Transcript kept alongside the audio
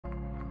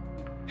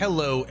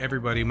Hello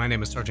everybody, my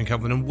name is Sergeant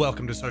Kelvin and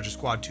welcome to Sergeant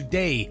Squad.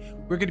 Today,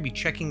 we're going to be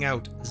checking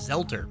out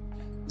Zelter.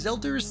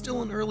 Zelter is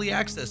still in early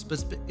access,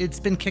 but it's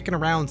been kicking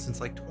around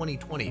since like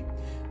 2020. It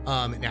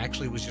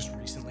actually was just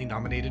recently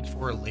nominated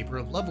for a Labor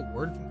of Love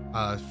Award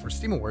for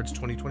Steam Awards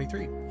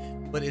 2023.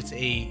 But it's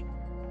a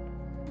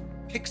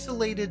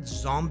pixelated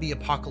zombie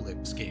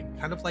apocalypse game,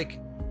 kind of like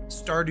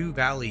Stardew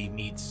Valley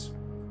meets,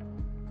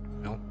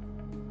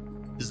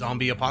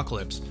 zombie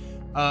apocalypse.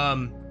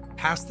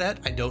 Past that,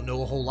 I don't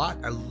know a whole lot.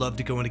 I love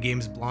to go into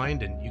games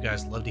blind, and you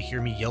guys love to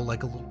hear me yell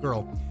like a little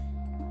girl.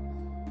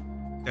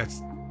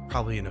 That's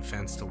probably an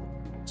offense to little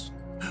girls.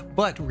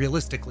 But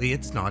realistically,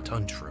 it's not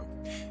untrue.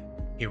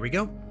 Here we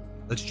go.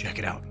 Let's check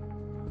it out.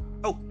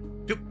 Oh,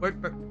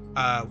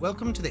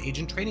 welcome to the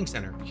Agent Training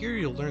Center. Here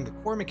you'll learn the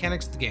core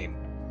mechanics of the game.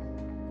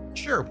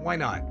 Sure, why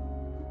not?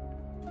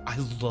 I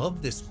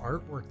love this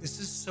artwork. This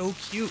is so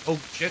cute. Oh,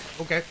 shit.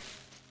 Okay.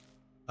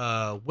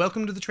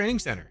 Welcome to the training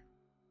center.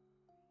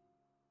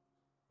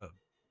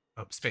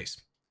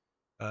 Space.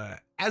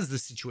 As the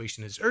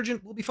situation is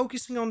urgent, we'll be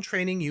focusing on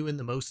training you in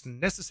the most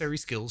necessary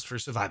skills for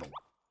survival.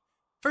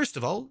 First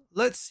of all,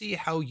 let's see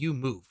how you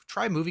move.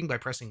 Try moving by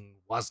pressing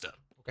WASD.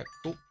 Okay,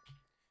 cool.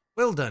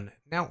 Well done.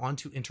 Now on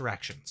to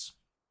interactions.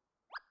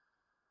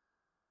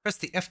 Press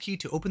the F key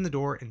to open the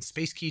door and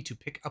space key to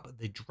pick up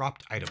the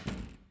dropped item.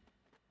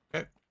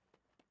 Okay.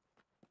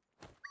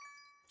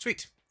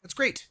 Sweet. That's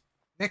great.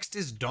 Next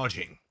is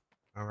dodging.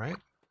 All right.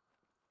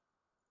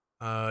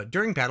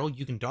 During battle,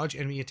 you can dodge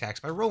enemy attacks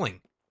by rolling.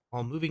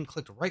 While moving,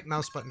 click the right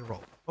mouse button to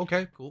roll.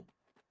 Okay, cool.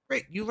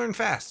 Great, you learn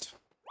fast.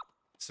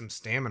 Some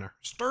stamina.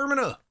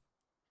 Stamina!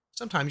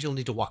 Sometimes you'll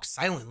need to walk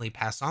silently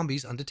past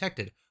zombies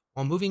undetected.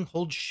 While moving,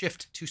 hold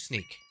shift to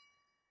sneak.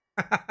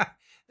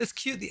 That's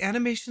cute. The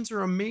animations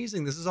are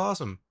amazing. This is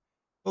awesome.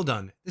 Well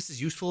done. This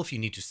is useful if you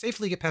need to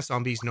safely get past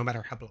zombies, no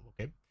matter how...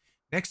 Okay.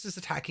 Next is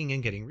attacking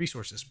and getting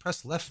resources.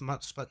 Press left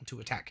mouse button to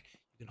attack.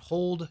 You can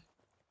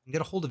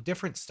get a hold of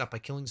different stuff by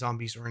killing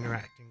zombies or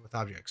interacting with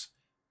objects.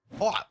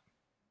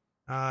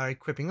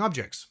 Equipping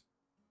objects.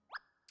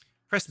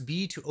 Press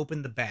B to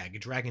open the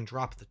bag. Drag and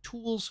drop the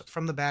tools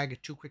from the bag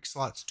to quick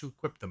slots to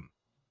equip them.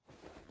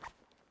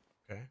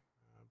 Okay.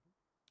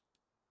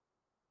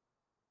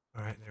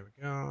 All right, there we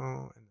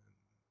go. And then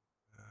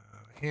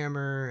a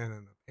hammer, and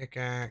then a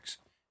pickaxe,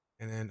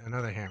 and then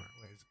another hammer.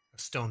 Wait, a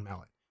stone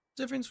mallet. What's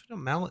the difference between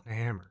a mallet and a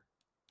hammer?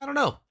 I don't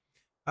know.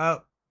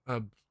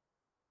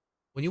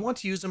 When you want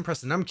to use them, press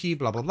the num key,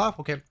 blah, blah, blah.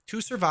 Okay.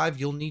 To survive,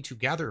 you'll need to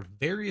gather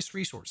various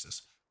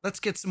resources. Let's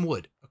get some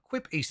wood.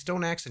 Equip a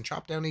stone axe and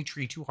chop down a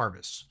tree to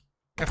harvest.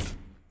 F.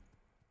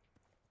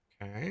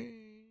 Okay.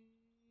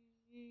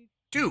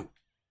 2.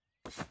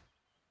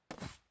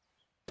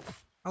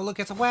 Oh, look,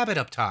 it's a wabbit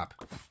up top.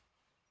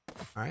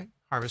 All right.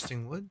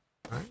 Harvesting wood.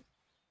 All right.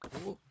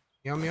 Cool.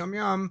 Yum, yum,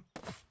 yum.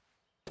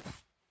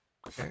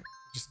 Okay.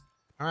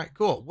 All right,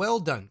 cool. Well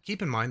done.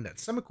 Keep in mind that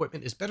some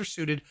equipment is better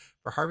suited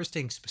for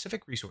harvesting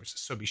specific resources,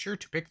 so be sure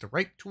to pick the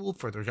right tool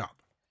for the job.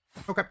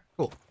 Okay,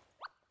 cool.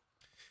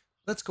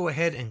 Let's go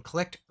ahead and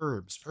collect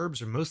herbs.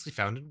 Herbs are mostly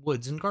found in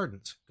woods and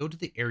gardens. Go to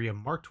the area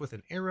marked with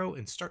an arrow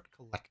and start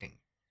collecting.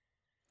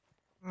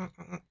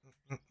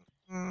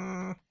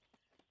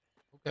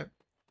 Okay.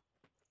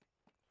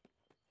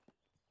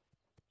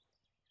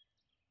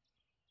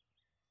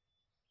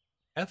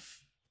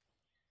 F.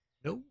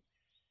 No.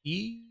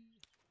 E.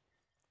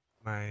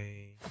 Am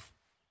I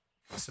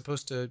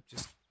supposed to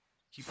just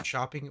keep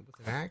chopping it with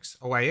an axe?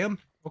 Oh, I am?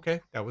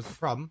 Okay, that was the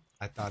problem.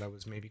 I thought I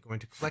was maybe going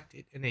to collect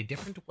it in a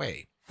different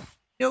way.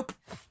 Nope.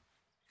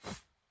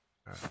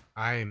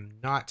 I am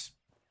not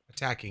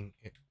attacking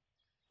it.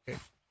 Okay.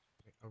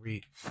 I'll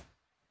read.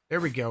 There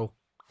we go.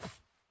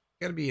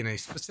 Got to be in a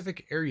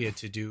specific area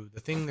to do the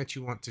thing that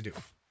you want to do.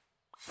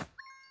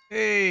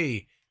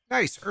 Hey,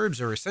 nice. Herbs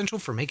are essential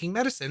for making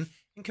medicine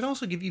and can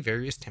also give you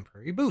various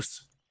temporary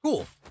boosts.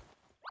 Cool.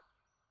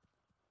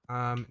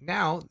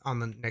 Now on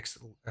the next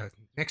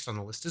on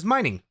the list is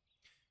mining.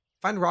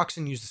 Find rocks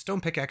and use the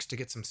stone pickaxe to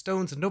get some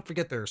stones, and don't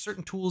forget there are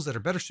certain tools that are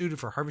better suited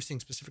for harvesting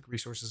specific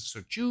resources,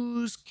 so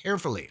choose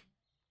carefully.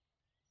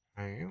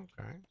 Okay.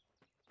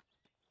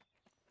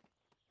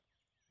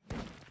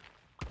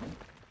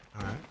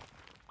 Alright.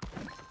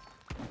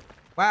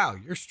 Wow,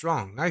 you're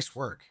strong. Nice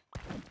work.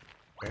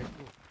 Okay,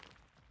 cool.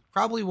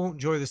 Probably won't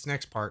enjoy this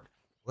next part.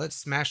 Let's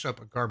smash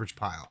up a garbage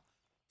pile.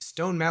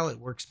 Stone mallet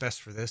works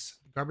best for this.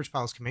 Garbage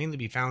piles can mainly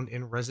be found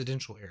in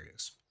residential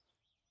areas.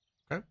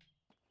 Okay.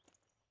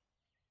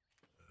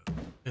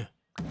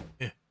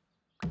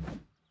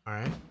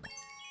 Alright.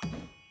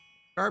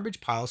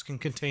 Garbage piles can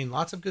contain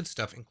lots of good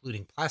stuff,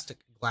 including plastic,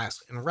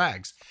 glass, and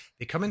rags.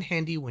 They come in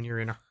handy when you're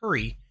in a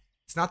hurry.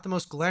 It's not the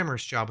most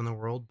glamorous job in the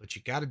world, but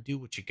you gotta do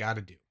what you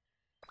gotta do.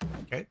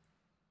 Okay.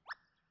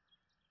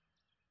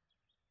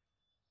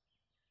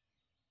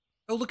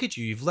 Oh, look at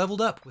you. You've leveled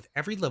up. With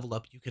every level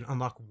up, you can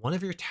unlock one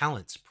of your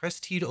talents. Press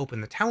T to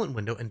open the talent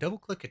window and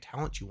double-click a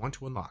talent you want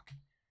to unlock.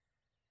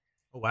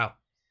 Oh, wow.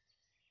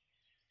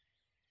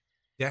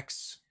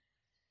 Dex,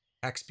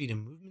 attack speed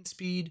and movement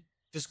speed,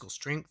 physical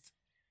strength,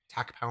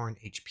 attack power and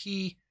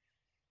HP,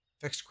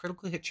 Affects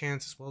critical hit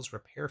chance as well as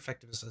repair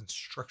effectiveness and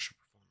structure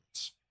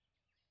performance.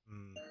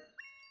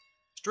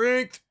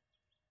 Strength!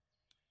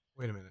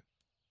 Wait a minute.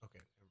 Okay,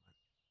 never mind.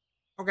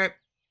 Okay.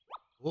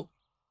 Cool.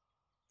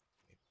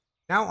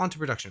 Now on to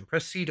production.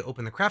 Press C to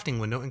open the crafting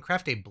window and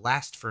craft a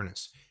blast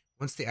furnace.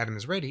 Once the item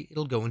is ready,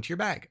 it'll go into your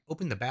bag.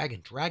 Open the bag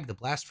and drag the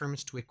blast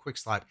furnace to a quick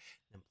slot,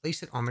 then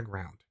place it on the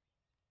ground.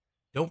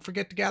 Don't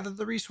forget to gather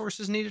the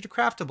resources needed to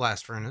craft a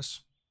blast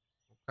furnace.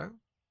 Okay.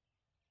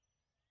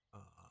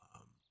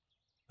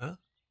 Huh?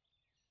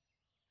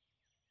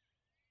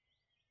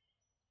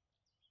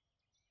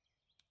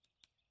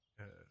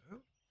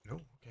 No.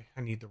 Okay.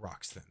 I need the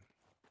rocks then.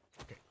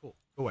 Okay. Cool.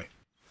 Go away.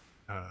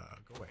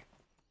 Go away.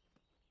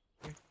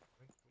 Okay.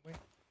 Go away.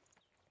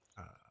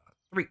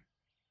 3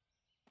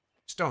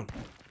 stone.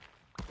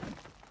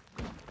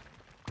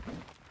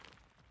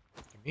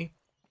 Give me.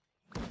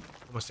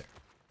 Almost there.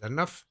 Is that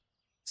enough?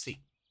 C.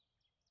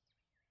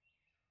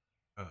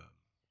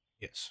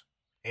 Yes.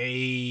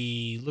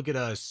 Hey, look at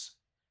us.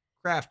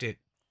 Craft it.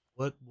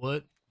 What?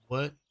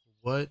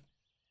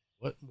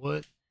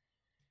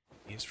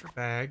 E is for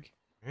bag.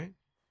 All right.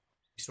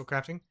 You still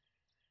crafting?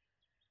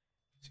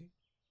 See?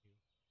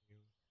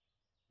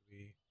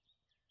 We,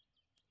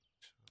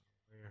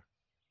 where?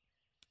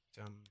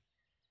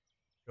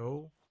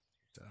 Go.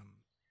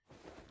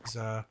 Is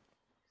not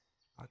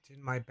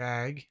in my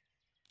bag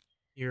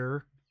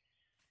here.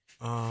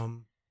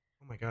 Oh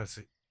my god, is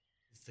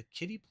the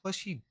kitty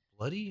plushie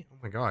bloody? Oh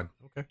my god.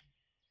 Okay.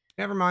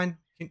 Never mind.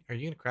 Are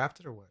you gonna craft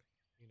it or what?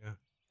 You know.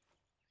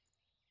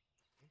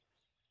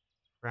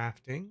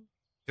 Crafting.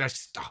 Did I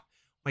stop?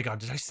 Oh my god,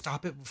 did I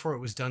stop it before it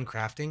was done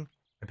crafting?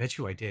 I bet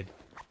you I did.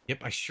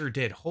 Yep, I sure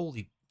did.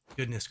 Holy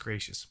goodness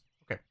gracious.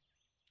 Okay.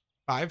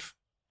 5.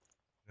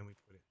 And then we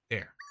put it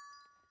there.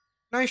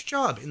 Nice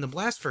job. In the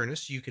blast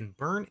furnace, you can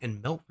burn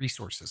and melt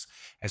resources,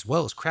 as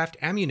well as craft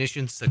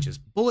ammunition such as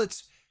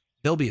bullets.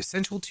 They'll be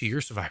essential to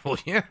your survival.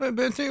 Yeah, I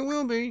bet they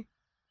will be.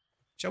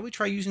 Shall we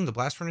try using the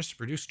blast furnace to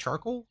produce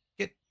charcoal?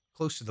 Get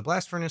close to the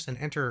blast furnace and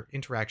enter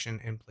interaction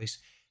and place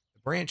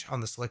the branch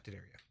on the selected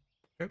area.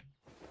 Okay.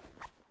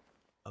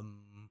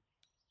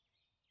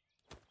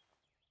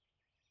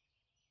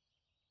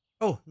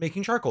 Oh,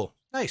 making charcoal.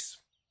 Nice.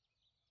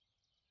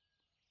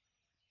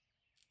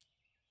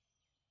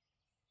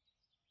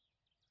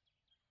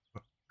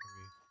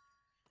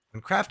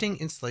 When crafting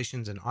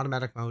installations in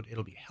automatic mode,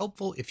 it'll be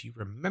helpful if you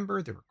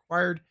remember the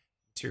required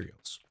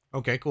materials.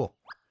 Okay, cool.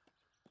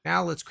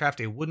 Now let's craft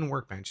a wooden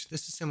workbench.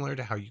 This is similar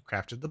to how you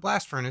crafted the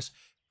blast furnace.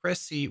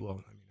 Press C.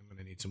 Well, I mean, I'm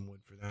gonna need some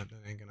wood for that.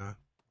 That ain't gonna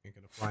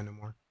fly no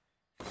more.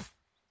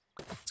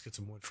 Let's get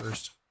some wood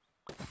first.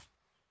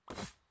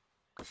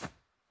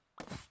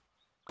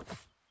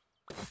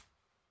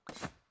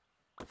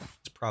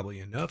 It's probably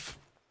enough.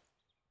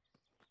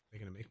 They're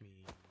gonna make me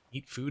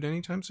eat food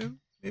anytime soon?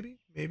 Maybe.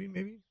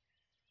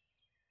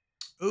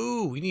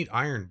 Ooh, we need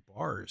iron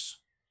bars.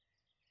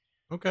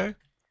 Okay.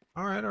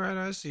 All right.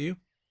 I see you.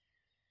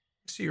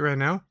 I see you right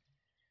now.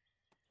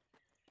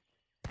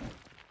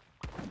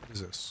 What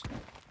is this?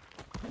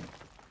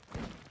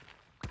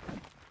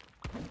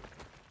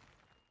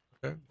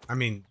 Okay. I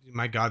mean,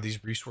 my god,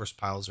 these resource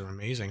piles are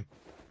amazing.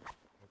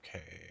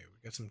 Okay,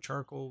 we got some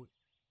charcoal,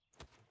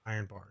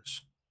 iron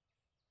bars.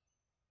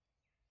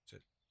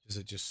 Does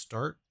it just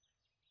start?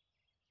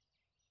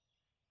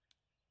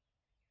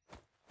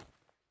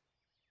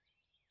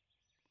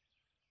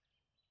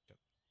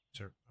 Is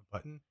there a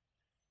button?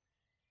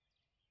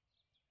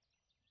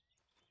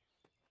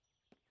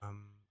 I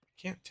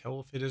can't tell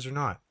if it is or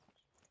not.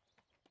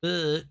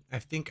 But I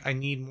think I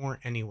need more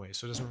anyway,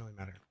 so it doesn't really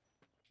matter.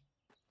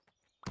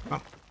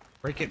 Oh,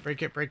 break it.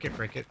 Okay,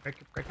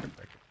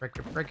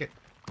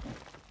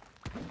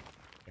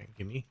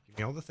 give me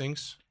all the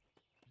things.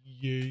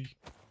 Yay.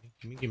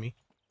 Gimme.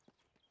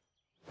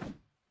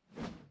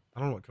 I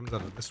don't know what comes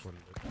out of this one,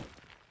 but...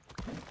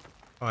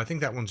 Oh, I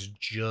think that one's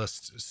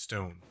just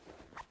stone.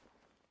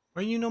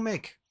 Why you no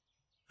make?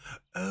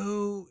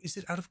 Oh, is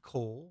it out of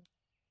coal?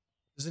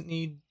 Does it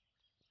need...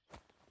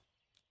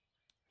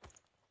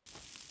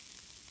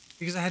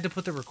 Because I had to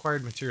put the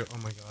required material... Oh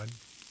my god. I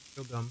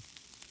feel dumb.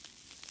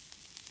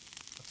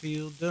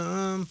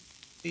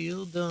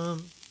 Feel dumb.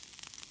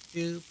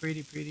 Feel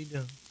pretty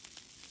dumb.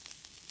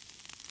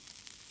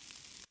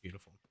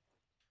 Beautiful.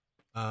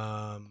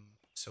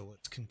 So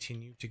let's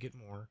continue to get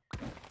more.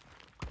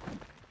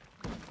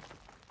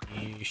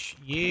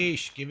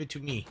 Yeesh, give it to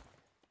me.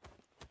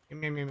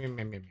 Let's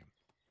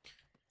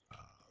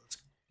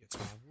get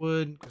some more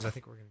wood, because I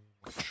think we're going to need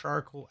more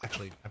charcoal.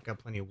 Actually, I've got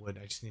plenty of wood.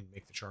 I just need to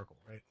make the charcoal,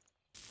 right?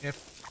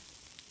 F.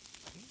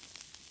 And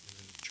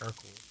then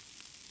charcoal.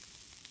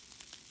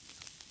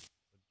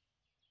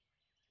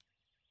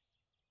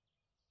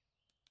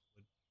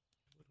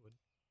 Wood.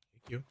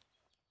 Thank you.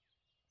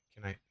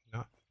 Can I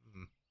not?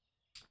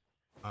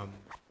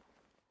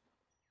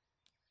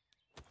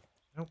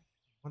 Nope.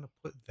 I want to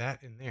put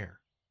that in there.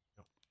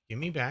 No. Give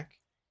me back.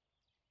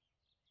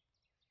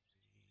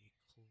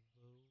 Close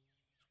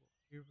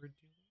what we were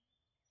doing.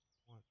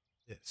 I want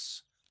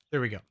this. There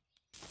we go.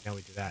 Now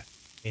we do that.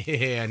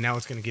 Yeah, now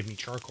it's going to give me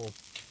charcoal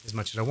as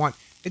much as I want.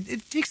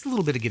 It takes a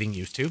little bit of getting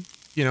used to,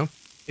 you know.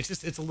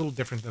 It's a little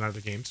different than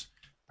other games.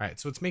 All right,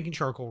 so it's making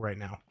charcoal right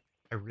now.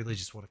 I really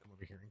just want to come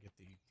over here and get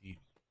the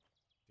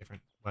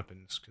different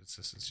weapons because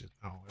this is just,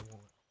 oh, it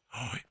won't.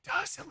 Oh, it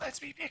does. It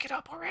lets me pick it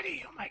up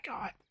already. Oh my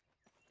god.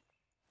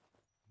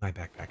 My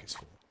backpack is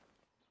full.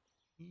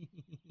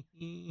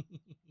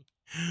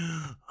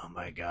 Oh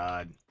my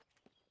god.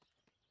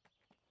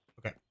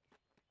 Okay.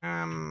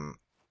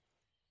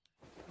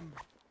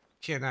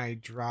 Can I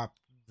drop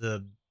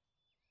the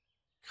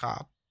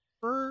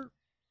copper?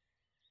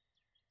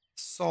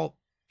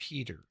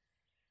 Saltpeter.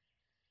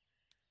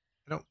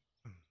 I don't.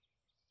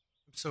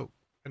 So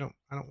I don't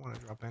want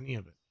to drop any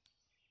of it.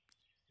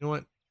 You know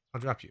what?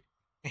 I'll drop you.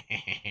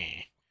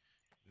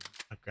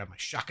 I'll grab my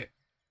shotgun.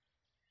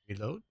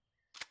 Reload.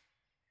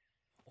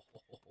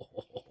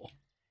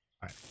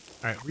 All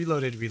right.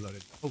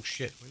 Reloaded. Oh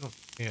shit. We don't.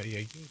 Yeah.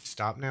 You can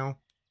stop now.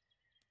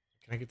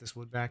 Can I get this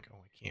wood back?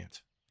 Oh, I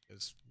can't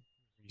because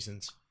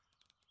reasons.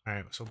 All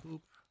right. So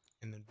boop,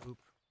 and then boop,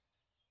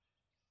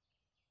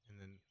 and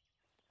then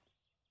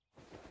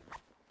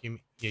give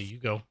me. Yeah, you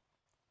go.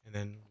 And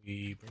then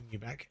we bring you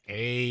back.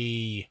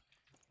 Hey,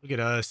 look at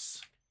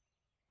us.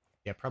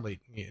 Yeah, probably.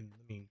 Yeah,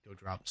 let me go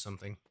drop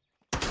something.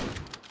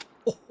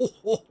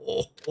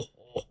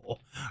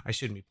 I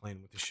shouldn't be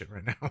playing with this shit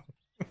right now.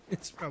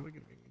 It's probably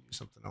gonna make me do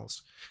something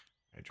else.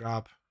 I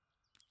drop,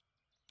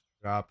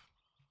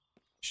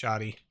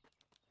 shoddy.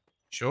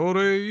 All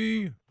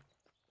right,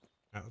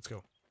 let's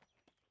go.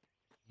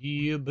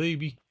 Yeah,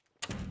 baby.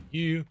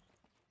 Yeah.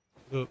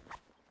 Look.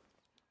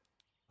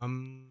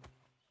 Iron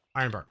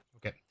bar.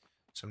 Okay.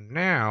 So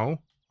now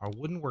our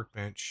wooden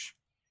workbench.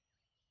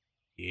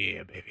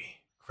 Yeah,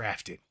 baby.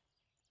 Crafted.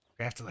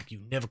 Crafted like you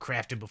never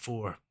crafted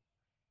before.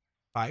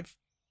 5.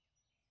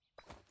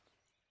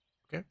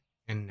 Okay.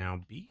 And now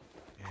B.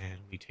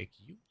 And we take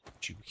you,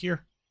 put you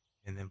here.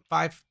 And then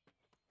 5.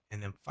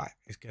 And then 5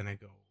 is gonna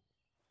go.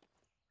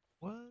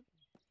 What?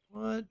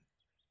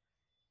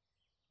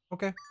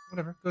 Okay,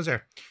 whatever. Goes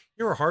there.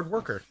 You're a hard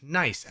worker.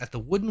 Nice. At the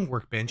wooden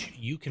workbench,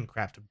 you can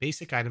craft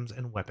basic items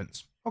and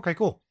weapons. Okay,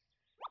 cool.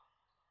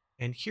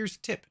 And here's a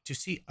tip. To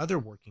see other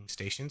working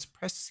stations,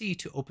 press C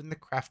to open the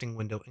crafting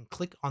window and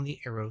click on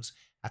the arrows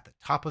at the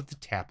top of the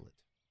tablet.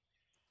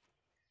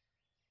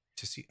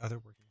 To see other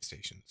working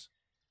stations.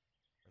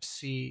 Press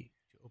C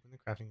to open the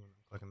crafting window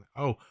and click on the...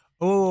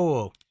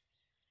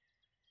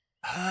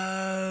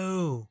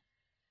 Oh!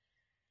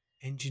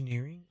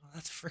 Engineering? Oh,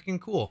 that's freaking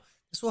cool.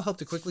 This will help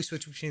to quickly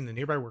switch between the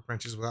nearby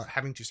workbenches without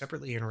having to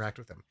separately interact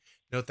with them.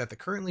 Note that the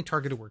currently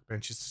targeted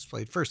workbench is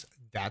displayed first.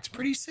 That's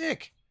pretty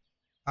sick.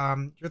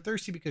 You're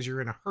thirsty because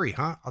you're in a hurry,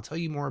 huh? I'll tell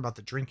you more about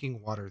the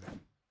drinking water then.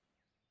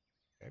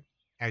 Okay.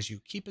 As you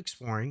keep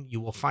exploring, you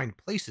will find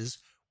places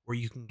where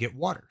you can get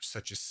water,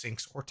 such as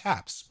sinks or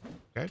taps.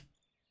 Okay.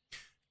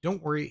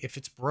 Don't worry if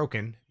it's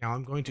broken. Now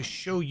I'm going to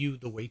show you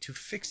the way to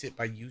fix it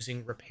by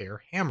using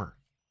repair hammer.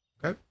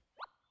 Okay.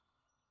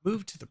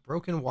 Move to the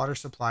broken water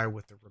supply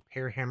with the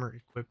repair hammer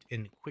equipped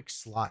in quick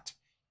slot.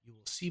 You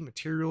will see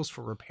materials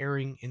for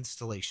repairing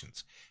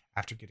installations.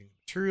 After getting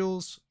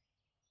materials,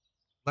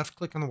 left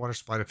click on the water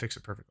supply to fix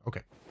it perfect.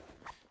 Okay.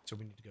 So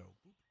we need to go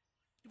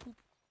boop,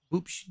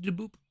 boop, shida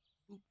boop,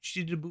 boop,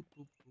 shida boop,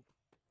 boop, boop.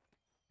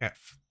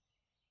 F.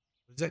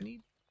 What does that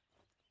need?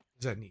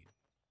 What does that need?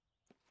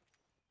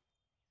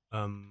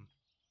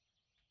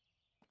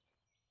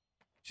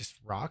 Just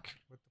rock?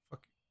 What the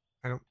fuck?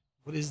 I don't,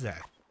 what is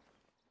that?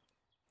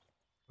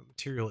 What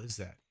material is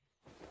that?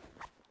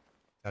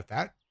 Is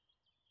that?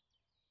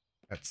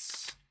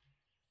 That's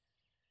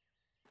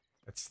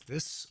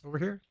this over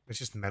here? It's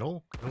just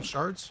metal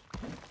shards?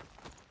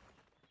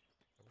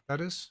 What that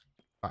is?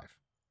 5.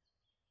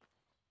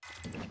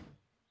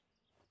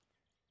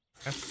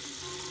 F.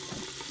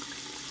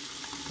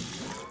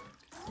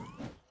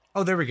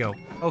 Oh, there we go.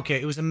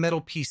 Okay, it was a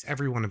metal piece,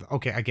 every one of them.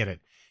 Okay, I get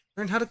it.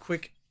 Learn how to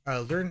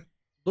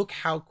look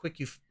how quick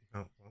you...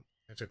 Oh, well,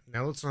 that's it.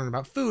 Now let's learn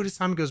about food. As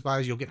time goes by,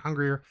 you'll get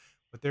hungrier,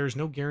 but there's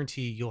no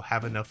guarantee you'll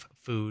have enough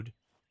food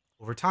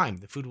over time.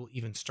 The food will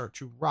even start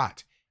to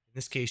rot. In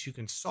this case, you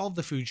can solve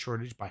the food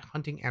shortage by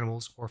hunting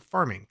animals or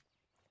farming.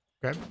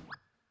 Okay.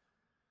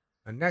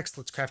 And next,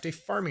 let's craft a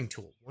farming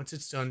tool. Once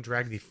it's done,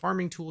 drag the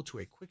farming tool to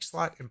a quick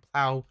slot and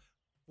plow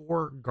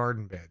 4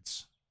 garden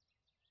beds.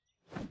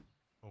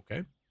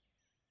 Okay.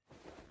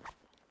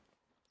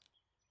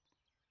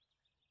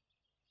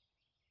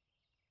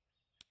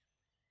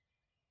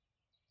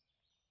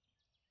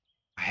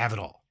 I have it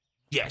all.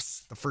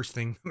 Yes, the first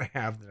thing that I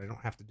have that I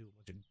don't have to do a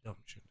bunch of dumb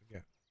shit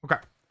again. Okay.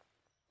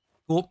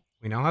 Cool.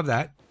 We now have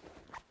that.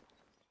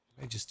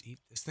 Can I just eat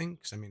this thing?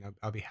 Because, I mean,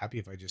 I'll be happy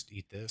if I just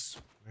eat this,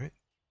 right?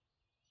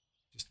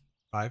 Just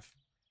 5.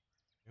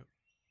 Yep.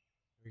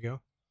 There we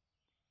go.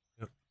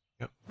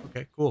 Yep.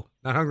 Okay, cool.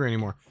 Not hungry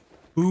anymore.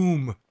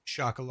 Boom.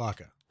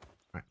 Shakalaka.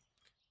 All right.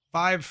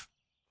 5.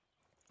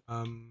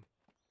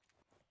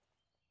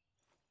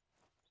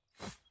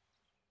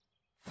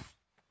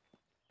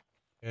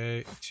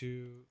 Okay,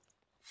 2,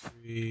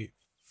 3,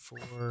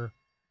 4.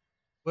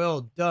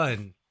 Well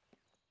done.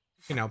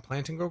 You can now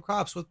plant and grow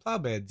crops with plow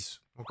beds.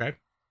 Okay.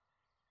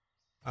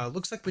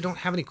 Looks like we don't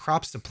have any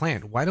crops to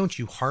plant. Why don't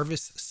you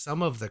harvest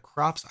some of the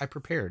crops I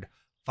prepared?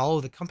 Follow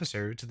the compass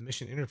arrow to the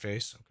mission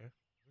interface. Okay, there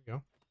we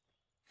go.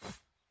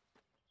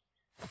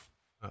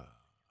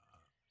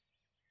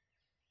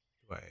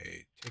 Do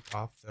I take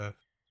off the...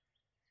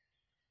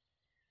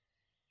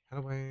 How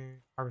do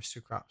I harvest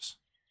 2 crops?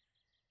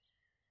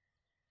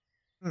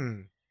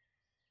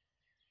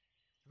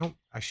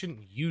 I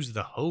shouldn't use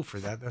the hoe for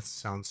that. That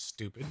sounds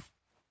stupid.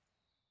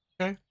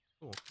 Okay,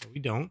 cool. No, we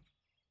don't.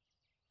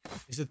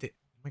 Is it the...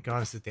 Oh my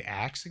god, is it the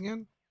axe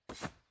again?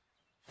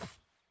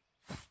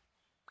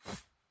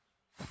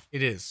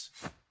 It is.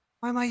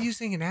 Why am I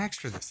using an axe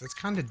for this? That's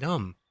kind of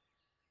dumb.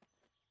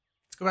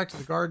 Let's go back to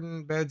the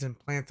garden beds and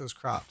plant those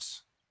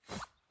crops.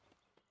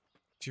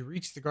 To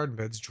reach the garden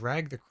beds,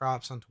 drag the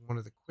crops onto one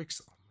of the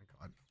quicks. Oh my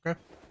god. Okay.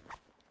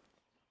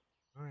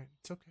 Alright,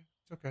 it's okay.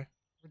 It's okay.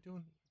 We're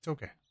doing... It's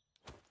okay.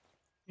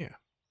 Yeah.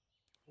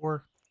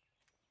 4.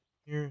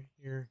 Here,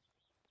 here,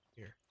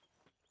 here.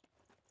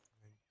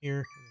 And then here,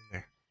 and then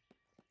there.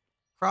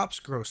 Crops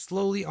grow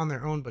slowly on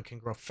their own, but can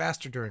grow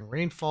faster during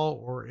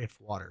rainfall or if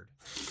watered.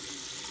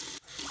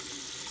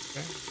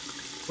 Okay.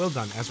 Well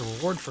done. As a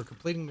reward for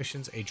completing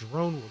missions, a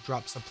drone will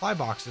drop supply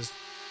boxes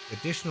with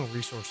additional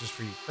resources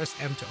for you. Press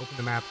M to open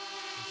the map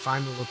and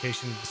find the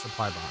location of the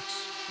supply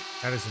box.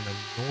 That is an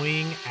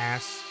annoying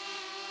ass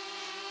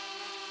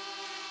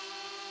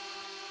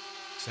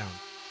sound.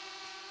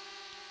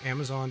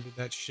 Amazon did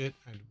that shit,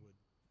 I would.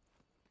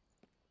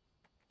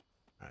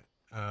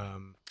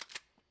 Alright.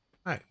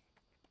 Alright.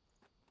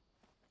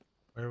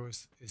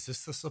 Is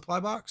this the supply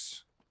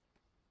box?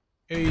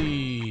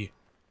 Hey.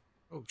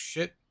 Oh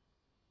shit.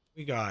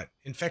 We got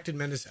infected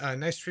menace.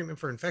 Nice treatment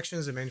for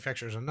infections. The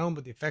manufacturer is unknown,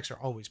 but the effects are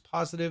always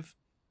positive.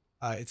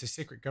 It's a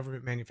secret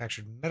government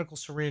manufactured medical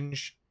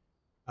syringe.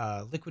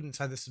 Liquid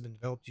inside this has been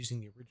developed using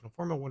the original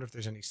formula. I wonder if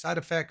there's any side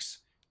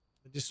effects.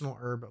 Medicinal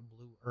herb,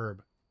 blue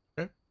herb.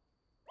 Okay.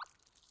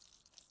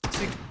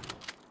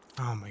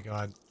 Oh my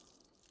god.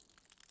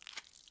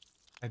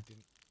 I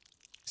didn't.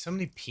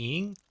 Somebody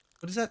peeing?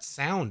 What is that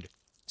sound?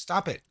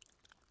 Stop it.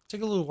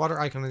 Take a little water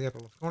icon on the upper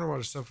left corner.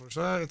 Water stuff.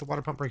 If the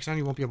water pump breaks down,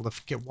 you won't be able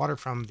to get water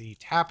from the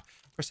tap.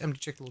 Press M to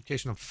check the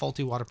location of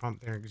faulty water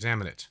pump and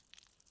examine it.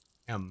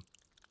 M.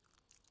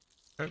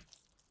 Okay.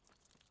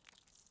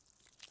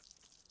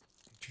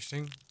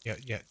 Interesting.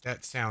 Yeah,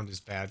 that sound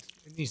is bad.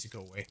 It needs to go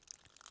away.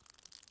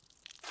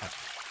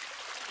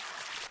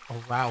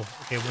 Oh, wow.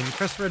 Okay, when you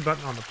press the red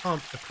button on the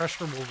pump, the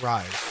pressure will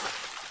rise.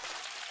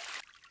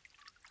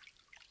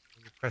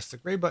 When you press the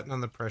gray button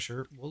on the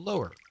pressure will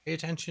lower. Pay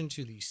attention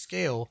to the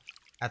scale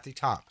at the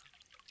top.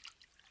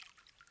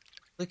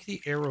 Click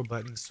the arrow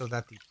button so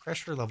that the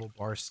pressure level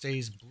bar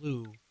stays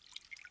blue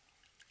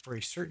for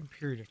a certain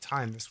period of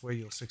time. This way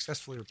you'll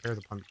successfully repair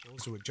the pump. You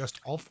will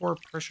adjust all 4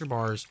 pressure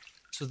bars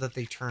so that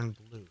they turn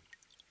blue.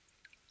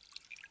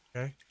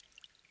 Okay.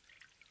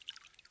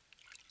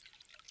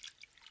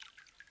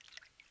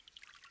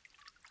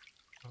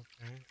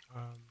 Okay.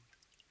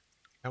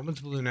 That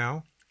one's blue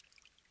now.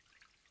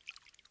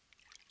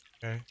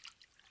 Okay.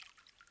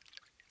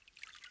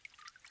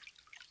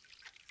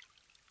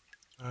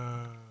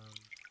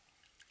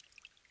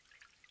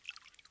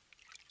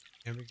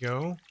 There we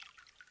go.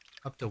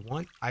 Up to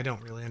 1. I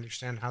don't really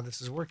understand how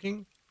this is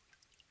working.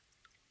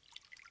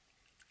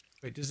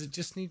 Wait, does it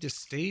just need to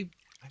stay?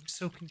 I'm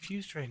so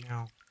confused right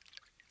now.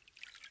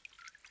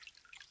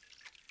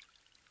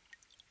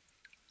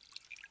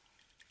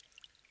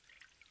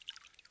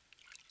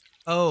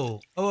 Oh.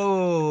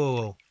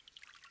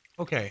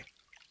 Okay.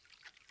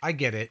 I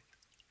get it.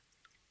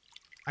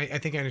 I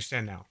think I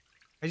understand now.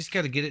 I just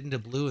got to get it into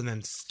blue and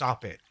then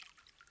stop it.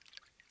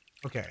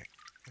 Okay.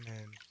 And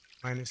then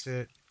minus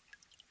it.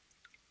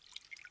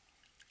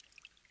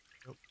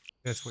 Nope.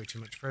 That's way too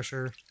much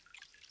pressure.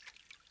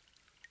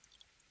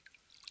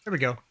 There we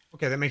go.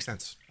 Okay, that makes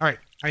sense. All right.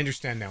 I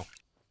understand now.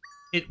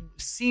 It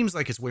seems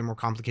like it's way more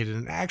complicated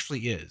than it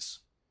actually is.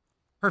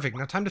 Perfect.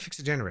 Now time to fix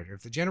the generator.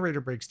 If the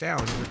generator breaks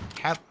down,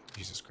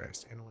 Jesus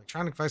Christ. An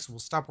electronic device will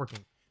stop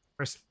working.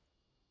 Press...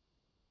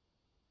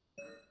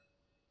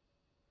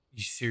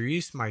 You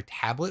serious? My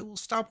tablet will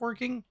stop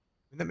working? I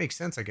mean, that makes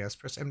sense, I guess.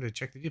 Press M to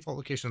check the default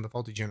location of the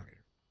faulty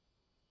generator.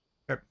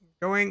 Okay.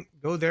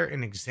 Go there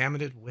and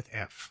examine it with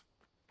F.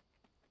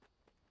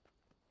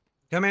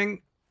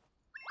 Coming.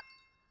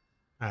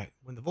 Alright.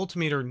 When the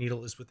voltmeter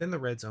needle is within the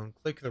red zone,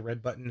 click the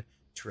red button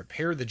to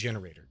repair the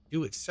generator.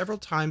 Do it several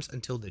times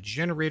until the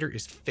generator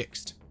is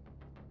fixed.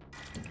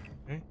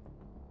 Okay.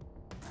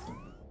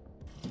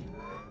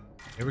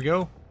 There we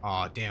go.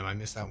 Aw, damn, I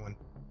missed that one.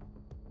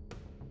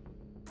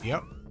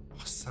 Yep.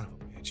 Oh, son of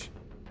a bitch.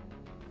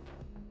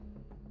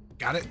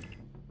 Got it.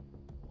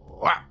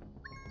 Wow.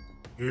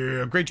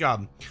 Yeah, great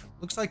job.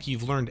 Looks like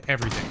you've learned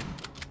everything.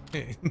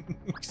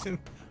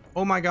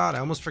 Oh my god, I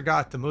almost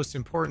forgot the most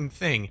important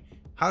thing.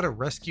 How to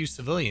rescue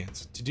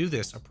civilians. To do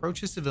this,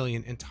 approach a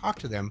civilian and talk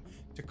to them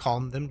to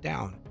calm them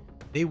down.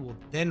 They will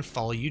then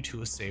follow you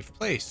to a safe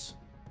place.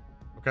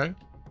 Okay?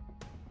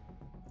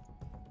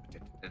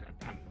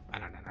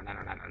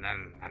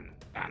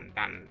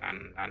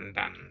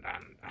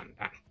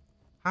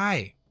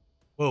 Hi.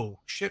 Whoa,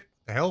 shit.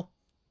 What the hell?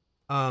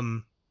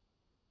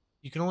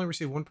 You can only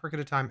receive one perk at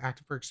a time.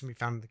 Active perks can be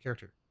found in the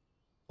character.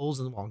 Holes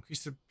in the wall.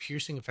 Increase the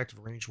piercing effect of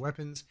ranged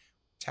weapons.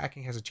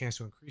 Attacking has a chance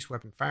to increase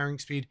weapon firing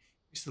speed.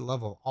 Increase the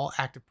level of all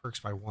active perks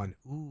by 1.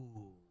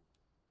 Ooh.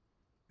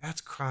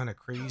 That's kind of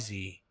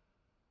crazy.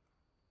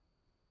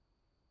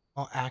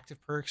 All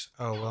active perks?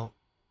 Oh, well.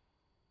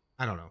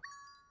 I don't know.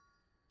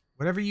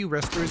 Whenever you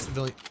rescue a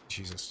civilian...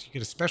 Jesus. You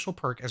get a special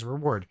perk as a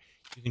reward.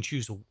 You can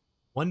choose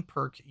one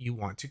perk you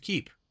want to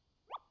keep.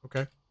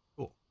 Okay.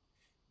 Cool.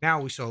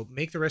 Now we shall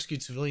make the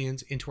rescued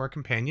civilians into our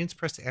companions.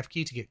 Press the F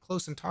key to get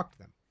close and talk to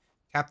them.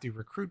 Tap the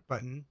recruit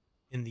button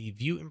in the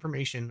view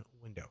information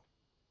window.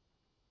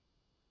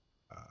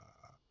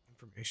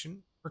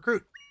 Information.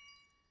 Recruit.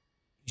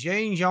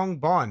 Jane Young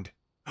Bond.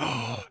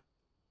 Oh,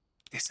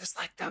 this is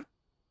like the...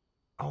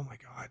 Oh my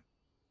god.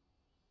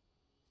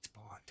 It's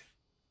Bond.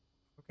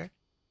 Okay.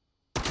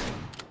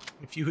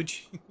 If you would...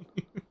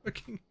 I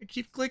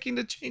keep clicking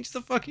to change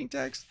the fucking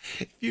text.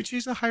 If you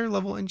choose a higher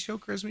level and show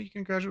charisma, you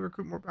can gradually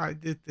recruit more...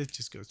 It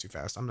just goes too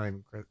fast. I'm not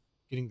even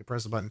getting to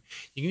press the button.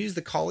 You can use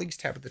the colleagues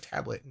tab of the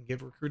tablet and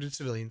give recruited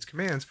civilians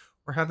commands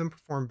or have them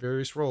perform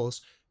various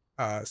roles.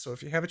 So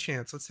if you have a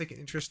chance, let's take an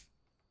interest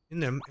in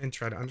them and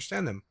try to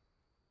understand them.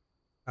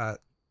 Now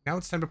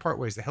it's time to part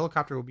ways. The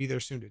helicopter will be there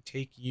soon to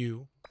take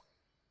you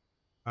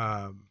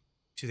to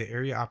the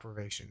area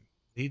operation.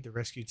 Lead the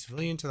rescued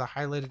civilian to the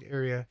highlighted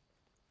area.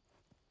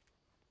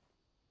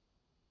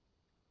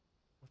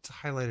 What's a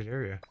highlighted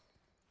area?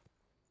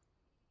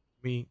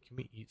 Can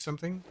we eat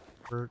something?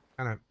 We're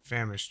kind of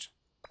famished.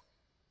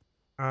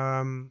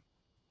 As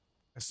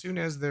soon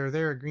as they're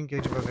there, a green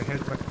gauge above the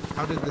head. But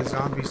how did the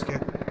zombies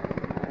get?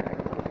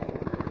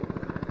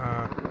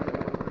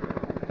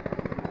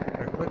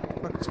 What the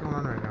fuck is going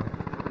on right now?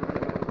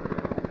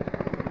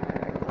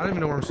 I don't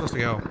even know where I'm supposed to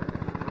go.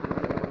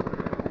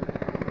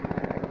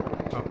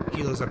 Oh,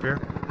 Kilo's up here.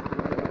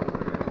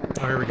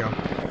 Oh, here we go.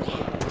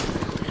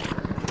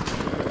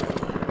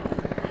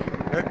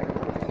 Okay.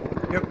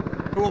 Yep.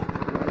 Cool.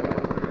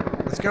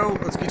 Let's go.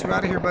 Let's get you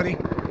out of here, buddy.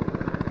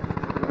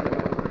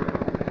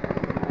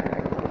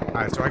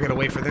 Alright, so I gotta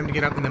wait for them to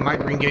get up, and then my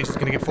green gauge is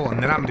gonna get full,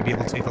 and then I'm gonna be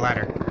able to take the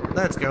ladder.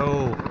 Let's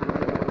go.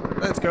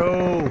 Let's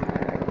go.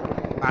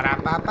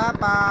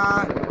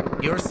 Ba-da-ba-ba-ba.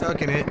 You're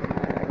sucking it.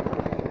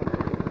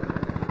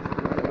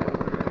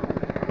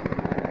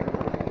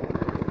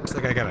 Looks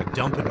like I got a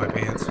dump in my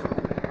pants.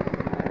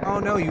 Oh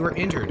no, you were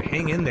injured.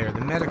 Hang in there.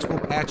 The medics will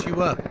patch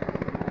you up.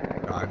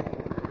 God.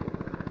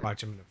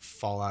 Watch, I'm gonna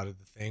fall out of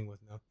the thing with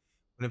no...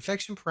 When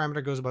infection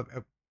parameter goes above...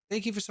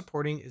 Thank you for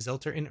supporting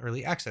Zelter in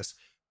early access.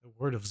 The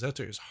word of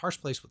Zelter is harsh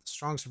place with a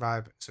strong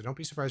survive, so don't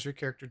be surprised if your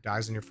character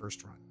dies in your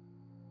first run.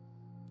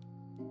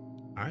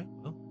 Alright,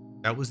 well,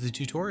 that was the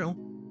tutorial.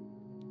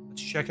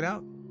 Let's check it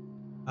out.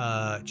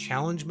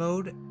 Challenge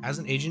mode. As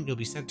an agent, you'll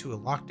be sent to a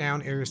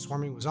lockdown area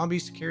swarming with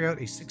zombies to carry out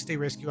a 6-day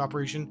rescue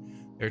operation.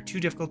 There are 2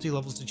 difficulty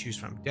levels to choose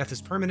from. Death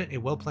is permanent. A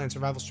well-planned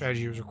survival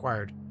strategy is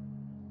required.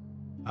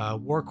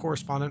 War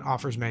correspondent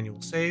offers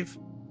manual save.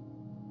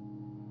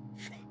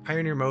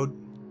 Pioneer mode.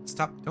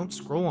 Stop. Don't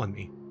scroll on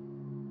me.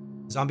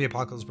 Zombie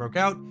apocalypse broke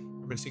out.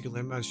 Urban secret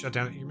limit shut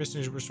down. Your mission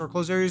is to restore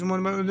closed areas and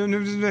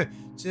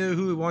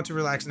who want to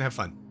relax and have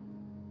fun.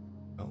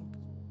 Well,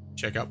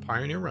 check out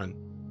Pioneer Run.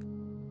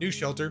 New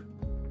shelter.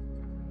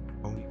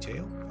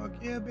 Ponytail. Fuck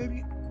yeah,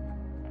 baby.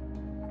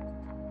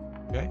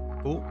 Okay,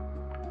 cool.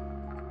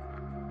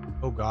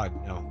 Oh god,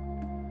 no.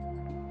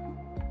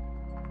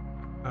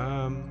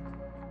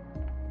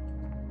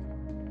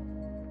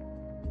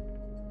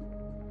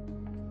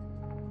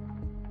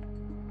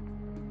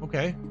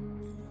 Okay.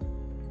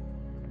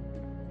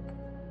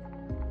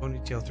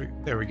 Ponytail 3.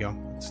 There we go.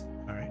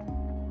 Alright.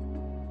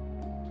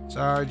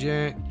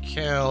 Sergeant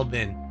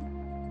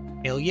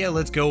Kelvin. Hell yeah,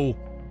 let's go.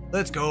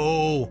 Let's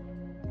go.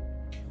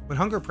 When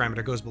hunger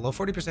parameter goes below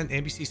 40%,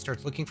 NPC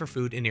starts looking for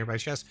food in nearby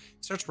chests.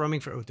 It starts roaming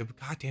for... Oh,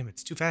 god damn it,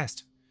 it's too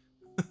fast.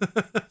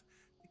 The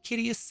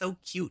kitty is so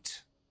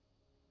cute.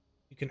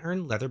 You can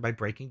earn leather by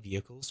breaking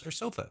vehicles or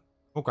sofa.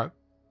 Okay.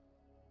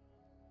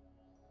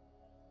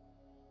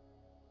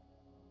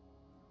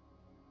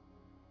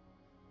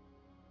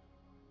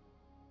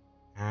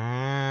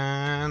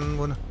 And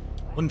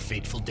one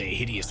fateful day,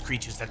 hideous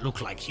creatures that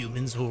look like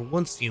humans who were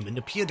once human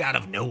appeared out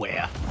of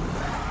nowhere.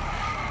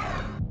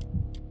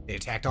 They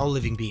attacked all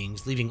living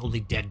beings, leaving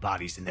only dead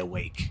bodies in their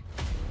wake.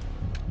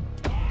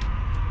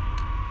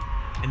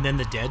 And then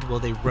the dead, well,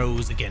 they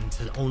rose again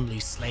to only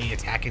slay,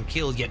 attack, and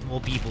kill yet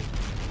more people.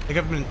 The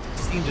government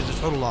seemed at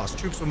a total loss.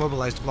 Troops were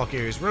mobilized to block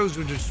areas, roads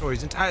were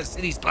destroyed, entire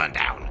cities burned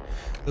down.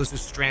 Those who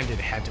stranded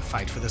had to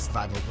fight for their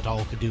survival, but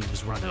all could do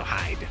was run or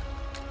hide.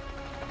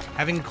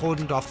 Having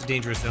cordoned off the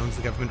dangerous zones,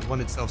 the government won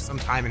itself some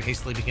time and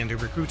hastily began to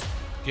recruit.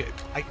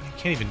 I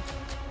can't even...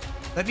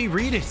 Let me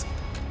read it!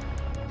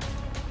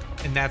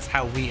 And that's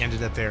how we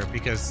ended up there,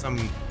 because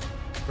some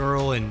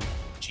girl in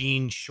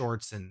jean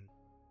shorts and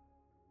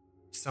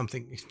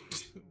something...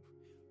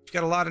 You've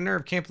got a lot of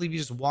nerve. Can't believe you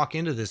just walk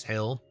into this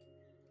hell.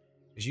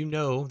 As you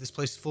know, this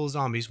place is full of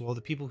zombies. Well,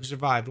 the people who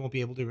survived won't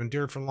be able to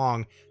endure for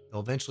long.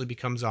 They'll eventually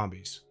become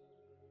zombies.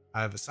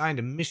 I have assigned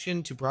a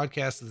mission to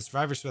broadcast to the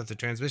survivors throughout the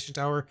transmission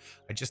tower.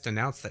 I just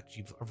announced that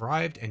you've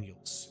arrived,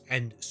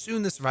 and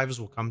soon the survivors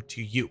will come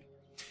to you.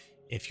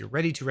 If you're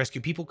ready to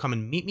rescue people, come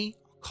and meet me.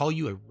 I'll call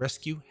you a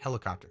rescue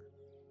helicopter.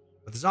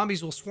 But the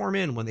zombies will swarm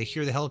in when they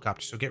hear the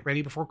helicopter, so get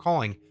ready before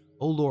calling.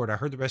 Oh Lord, I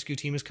heard the rescue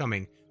team is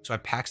coming, so I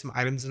packed some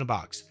items in a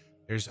box.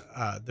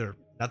 They're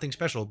nothing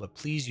special, but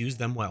please use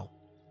them well.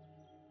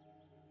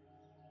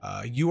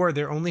 You are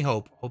their only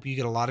hope. Hope you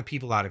get a lot of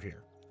people out of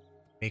here.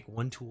 Make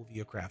one tool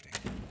via crafting.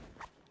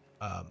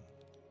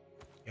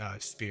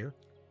 Spear,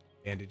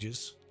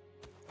 bandages,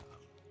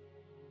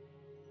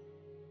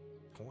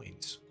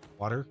 coins,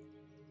 water,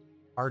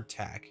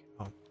 hardtack.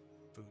 Oh,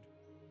 food.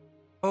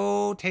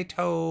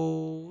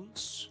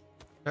 Potatoes.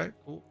 Okay,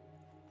 cool.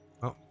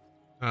 Oh,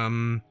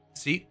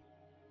 seat.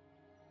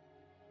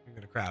 I'm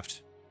gonna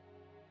craft.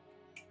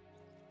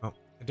 Oh,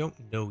 I don't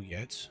know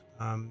yet.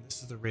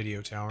 This is the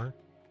radio tower.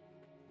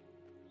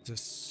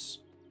 This.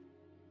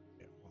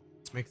 Yeah, well,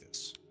 let's make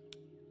this.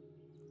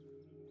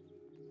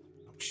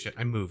 Oh shit!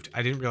 I moved.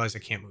 I didn't realize I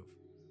can't move.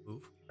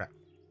 Move. Crap.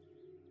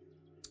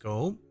 Let's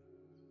go.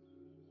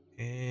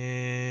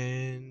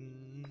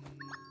 And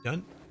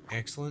done.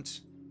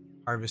 Excellent.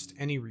 Harvest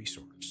any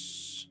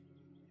resource.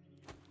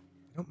 I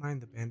don't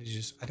mind the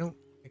bandages. I don't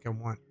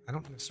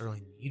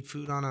necessarily need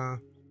food on a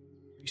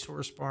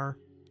resource bar.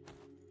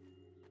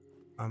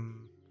 What are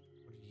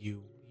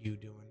you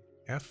doing?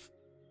 F?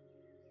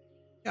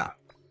 Yeah.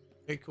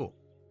 Okay, cool.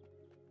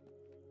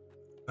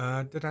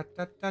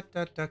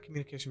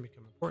 Communication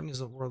become important as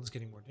the world is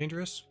getting more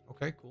dangerous.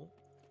 Okay, cool.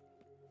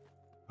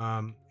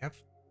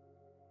 F.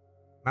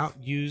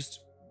 Mount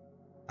used.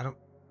 I don't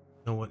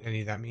know what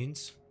any of that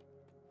means.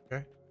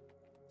 Okay.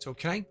 So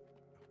can I? Oh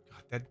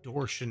God, that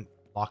door shouldn't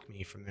block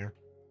me from there.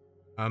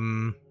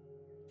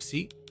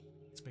 See?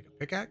 Let's make a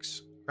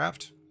pickaxe.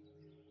 Craft.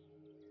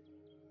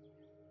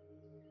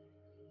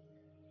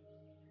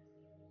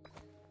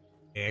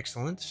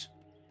 Excellent.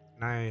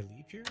 Can I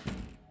leave here?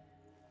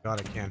 God,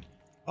 I can.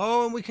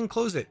 Oh, and we can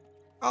close it.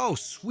 Oh,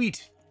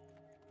 sweet.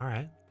 All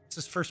right. What's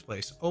this first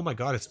place? Oh my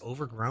God, it's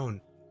overgrown.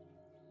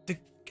 The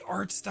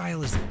art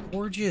style is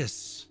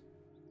gorgeous.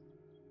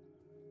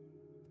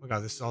 Oh my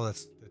God, this is all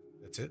that's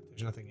it?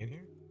 There's nothing in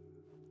here?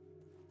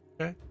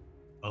 Okay.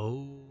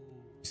 Oh,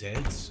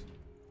 Zeds.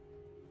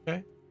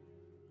 Okay.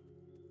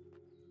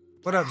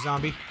 What up,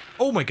 zombie?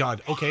 Oh my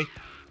God. Okay.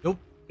 Nope.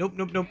 Nope,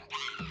 nope, nope.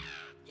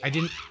 I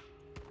didn't...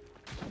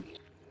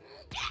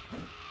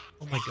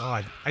 Oh my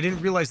God. I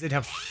didn't realize they'd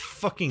have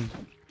fucking...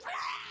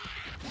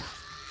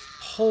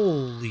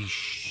 Holy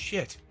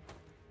shit.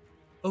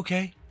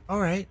 Okay.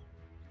 Alright.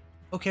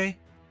 Okay.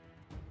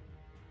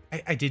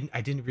 I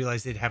didn't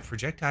realize they'd have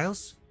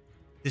projectiles.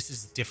 This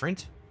is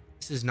different.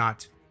 This is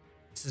not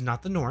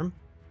the norm.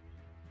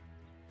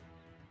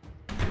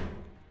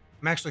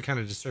 I'm actually kind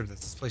of disturbed that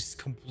this place is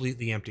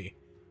completely empty.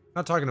 I'm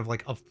not talking of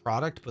like of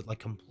product, but like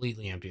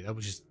completely empty. That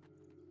was just,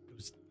 it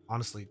was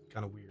honestly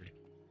kind of weird.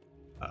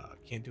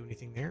 Can't do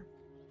anything there.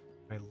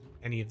 Can I loot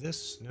any of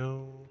this?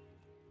 No.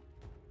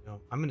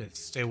 No. I'm gonna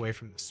stay away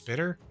from the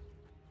spitter.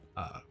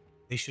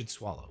 They should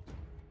swallow.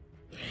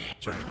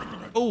 Sorry.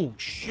 Oh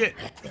shit.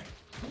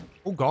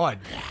 Oh God.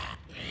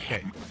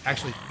 Okay.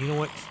 Actually, you know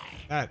what?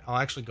 That I'll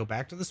actually go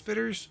back to the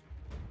spitters.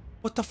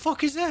 What the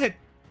fuck is that?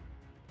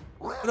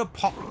 What a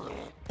pop.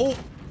 Oh.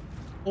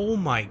 Oh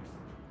my.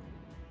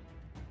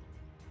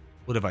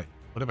 What have I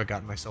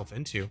gotten myself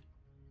into?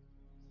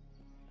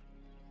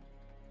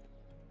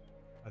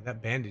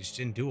 That bandage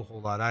didn't do a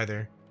whole lot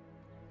either.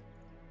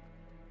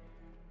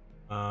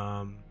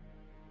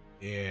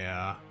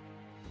 Yeah.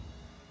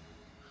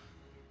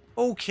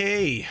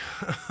 Okay.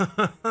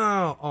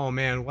 Oh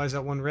man, why is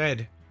that one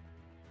red?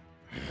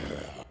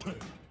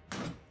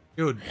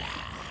 Dude.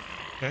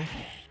 Okay.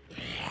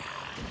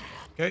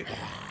 Okay.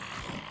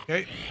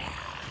 Okay.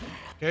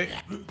 Okay.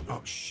 Oh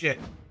shit.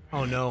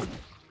 Oh no.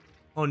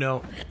 Oh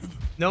no.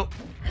 Nope.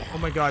 Oh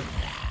my God.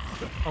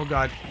 Oh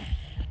God.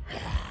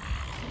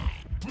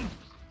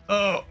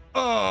 Oh.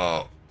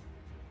 Oh.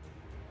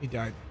 We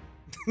died.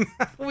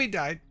 We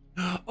died.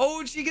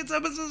 Oh, she gets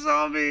up as a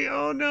zombie.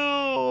 Oh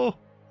no.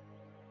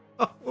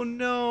 Oh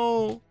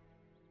no.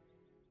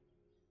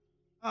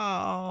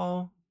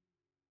 Oh.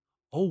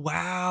 Oh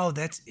wow,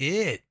 that's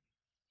it.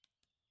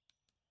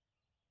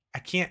 I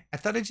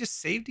thought I just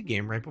saved a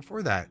game right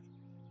before that.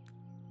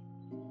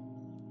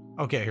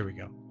 Okay, here we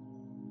go.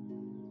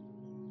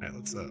 All right,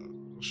 let's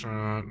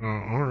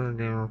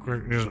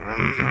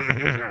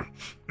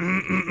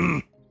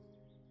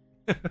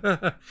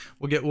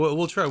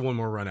we'll try one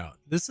more run out.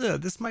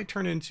 This might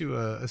turn into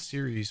a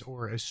series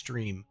or a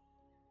stream.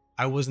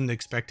 I wasn't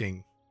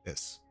expecting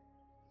this.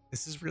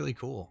 This is really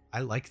cool.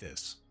 I like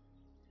this.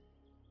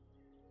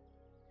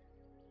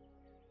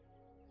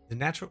 The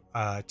natural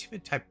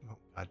timid type. Oh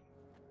God.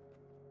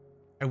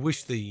 I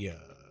wish the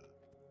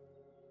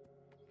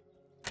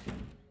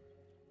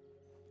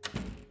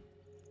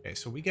okay,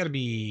 so we got to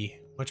be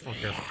much more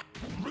careful.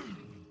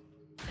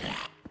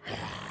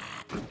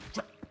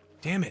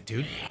 Damn it,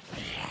 dude.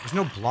 There's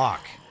no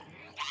block.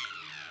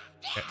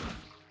 Okay.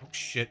 Oh,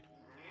 shit.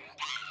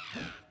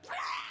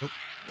 Nope.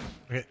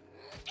 Okay.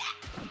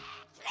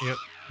 Yep.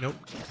 Nope.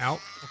 Out.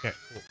 Okay.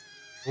 Cool.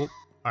 Cool.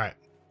 All right.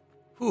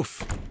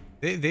 Oof.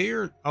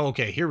 They're... Oh,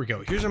 okay. Here we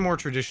go. Here's a more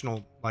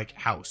traditional, like,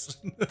 house.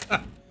 All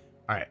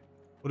right.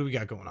 What do we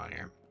got going on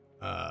here?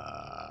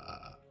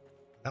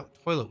 That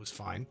toilet was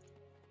fine.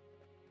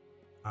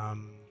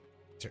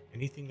 Is there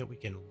anything that we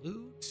can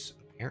loot?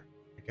 I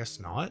guess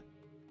not.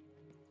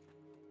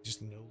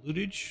 Just no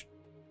lootage?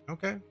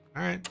 Okay.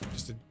 Alright.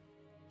 Just a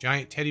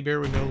giant teddy bear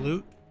with no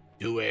loot?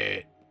 Do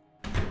it.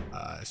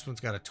 This one's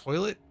got a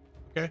toilet?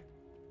 Okay.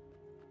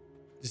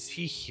 Does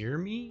he hear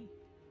me?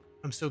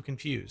 I'm so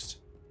confused.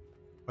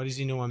 Why does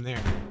he know I'm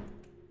there?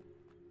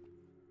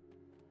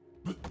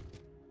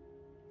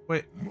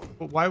 Wait,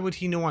 but why would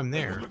he know I'm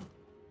there?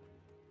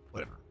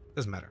 Whatever.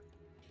 Doesn't matter.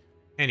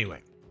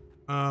 Anyway.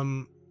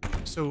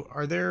 So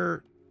are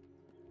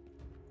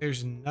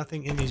there's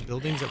nothing in these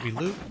buildings that we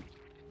loot?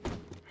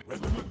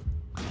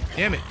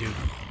 Damn it, dude.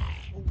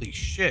 Holy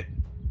shit.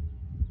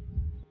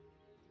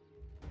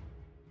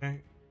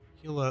 Okay.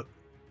 Heal up.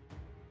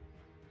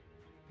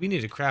 We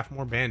need to craft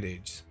more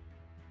band-aids.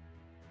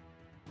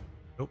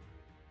 Nope.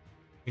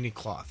 We need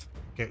cloth.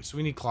 Okay, so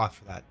we need cloth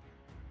for that.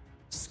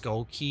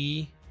 Skull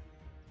key.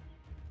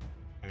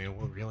 I mean,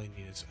 what we really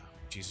need is... Oh,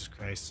 Jesus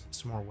Christ.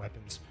 Some more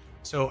weapons.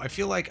 So I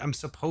feel like I'm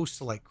supposed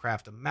to, like,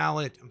 craft a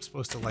mallet. I'm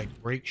supposed to,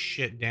 like, break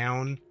shit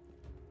down.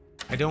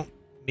 I don't...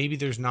 Maybe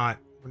there's not...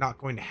 We're not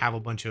going to have a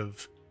bunch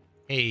of...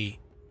 Hey,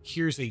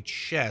 here's a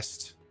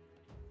chest.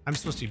 I'm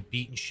supposed to be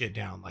beating shit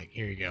down. Like,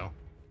 here you go.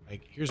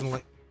 Like, here's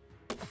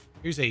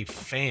a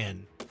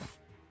fan.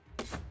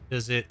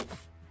 Does it...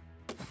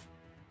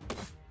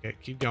 Okay,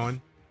 keep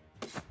going.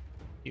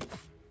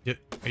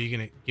 Are you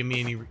going to give me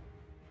any...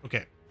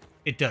 Okay.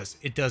 It does.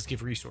 It does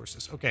give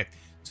resources. Okay.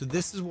 So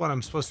this is what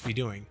I'm supposed to be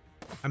doing.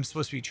 I'm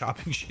supposed to be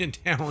chopping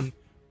shit down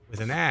with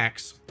an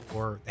axe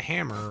or the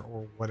hammer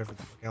or whatever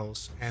the fuck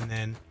else. And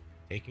then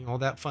taking all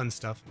that fun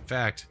stuff. In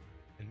fact,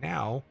 and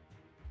now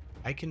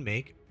I can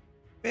make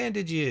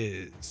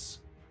bandages,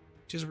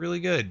 which is really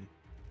good.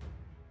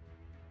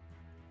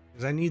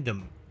 Because I need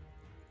them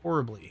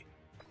horribly.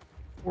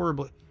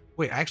 Horribly.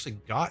 Wait, I actually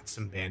got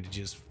some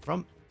bandages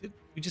from... Did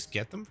we just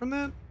get them from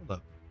that? Hold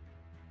up.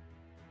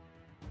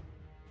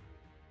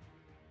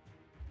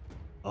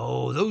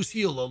 Oh, those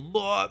heal a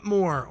lot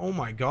more. Oh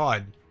my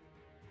god.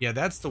 Yeah,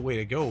 that's the way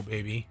to go,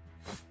 baby.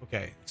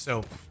 Okay,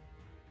 so...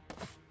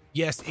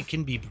 Yes, it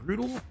can be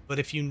brutal, but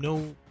if you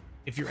know...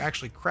 If you're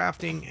actually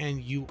crafting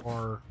and you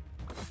are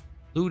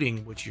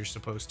looting, which you're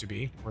supposed to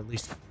be, or at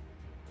least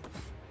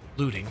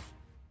looting,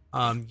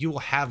 you will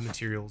have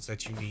materials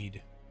that you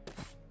need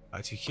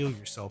to heal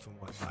yourself and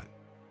whatnot.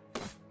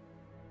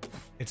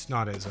 It's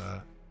not as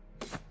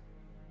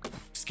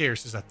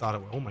scarce as I thought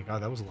it would. Oh my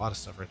god, that was a lot of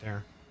stuff right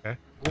there. Okay,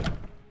 cool.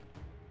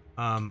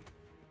 I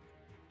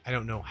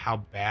don't know how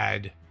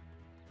bad...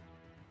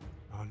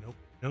 Oh, nope.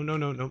 No, no,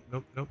 no, no,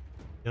 no, no.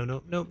 No,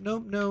 no, no, no,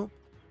 no.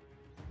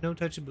 No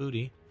touch of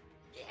booty.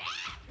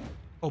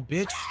 Oh,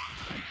 bitch.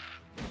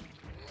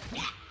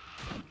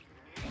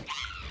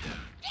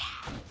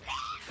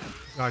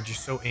 God, you're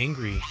so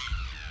angry.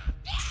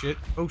 Shit.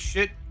 Oh,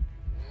 shit.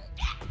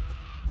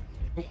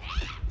 Oh.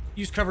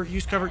 Use cover,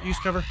 use cover, use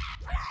cover.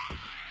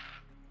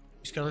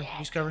 Use cover,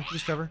 use cover,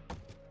 use cover.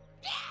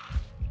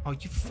 Oh,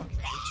 you fucking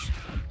bitch.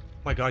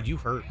 Oh my god, you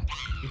hurt.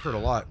 You hurt a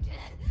lot.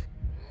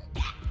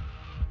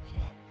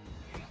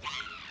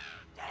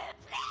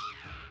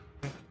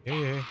 Yeah, yeah,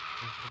 yeah.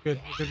 We're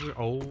good, we're good.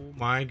 Oh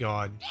my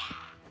god.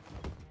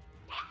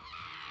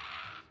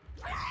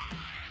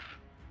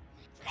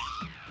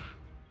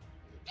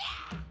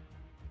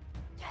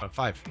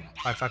 Five.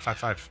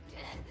 Five.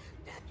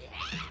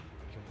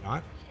 Can we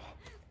not?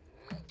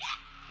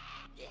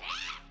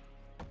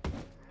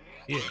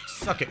 Yeah,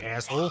 suck it,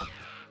 asshole.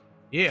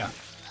 Yeah.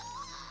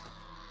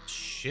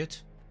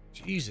 Shit.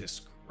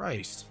 Jesus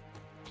Christ.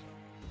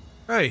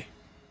 Hey.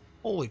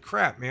 Holy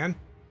crap, man.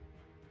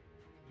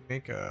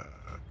 Make a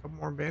couple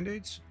more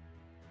band-aids.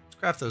 Let's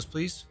craft those,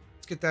 please.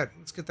 Let's get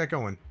that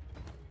going.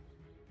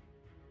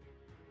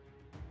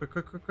 Quick.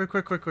 Here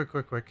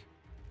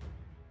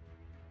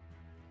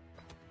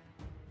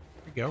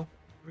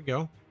we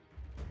go.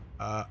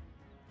 Can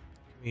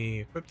we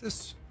equip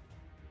this?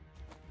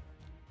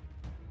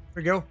 Here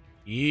we go.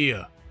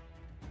 Yeah.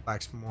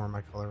 Black's more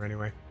my color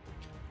anyway.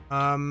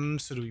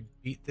 So do we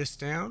beat this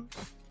down?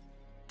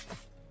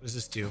 What does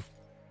this do?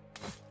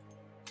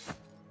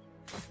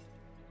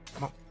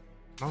 Come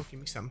on, give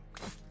me some.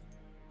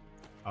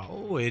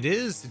 Oh, it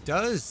is. It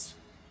does.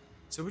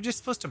 So we're just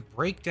supposed to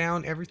break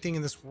down everything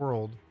in this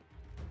world,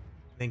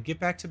 then get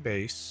back to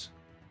base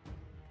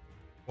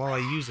while I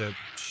use a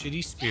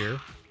shitty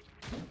spear.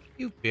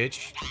 You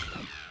bitch.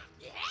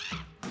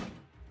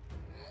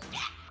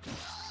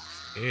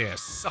 Yeah,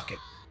 suck it.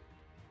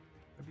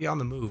 Gotta be on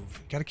the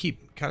move. Gotta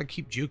keep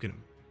juking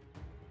him.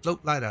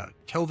 Float like a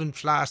Kelvin,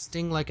 fly,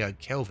 sting like a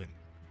Kelvin.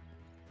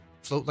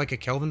 Float like a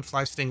Kelvin,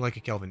 fly, sting like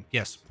a Kelvin.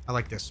 Yes, I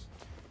like this.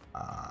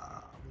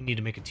 We need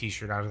to make a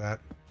t-shirt out of that.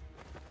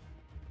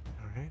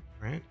 All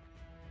right.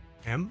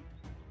 M.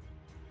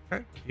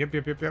 Okay. Yep.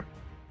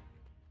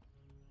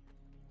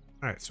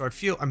 All right, so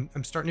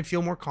I'm starting to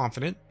feel more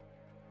confident.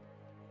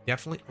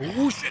 Definitely.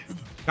 Oh shit!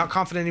 Not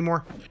confident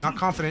anymore. Not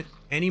confident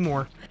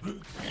anymore.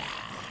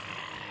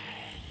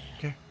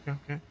 Okay.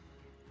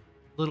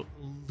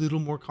 Little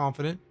more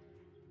confident.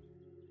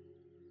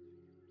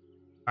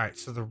 All right,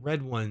 so the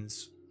red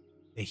ones,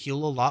 they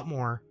heal a lot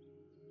more,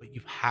 but you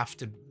have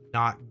to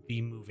not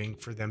be moving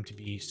for them to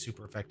be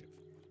super effective.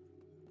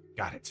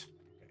 Got it.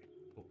 Okay,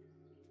 cool.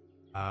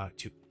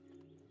 2.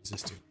 What's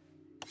this do?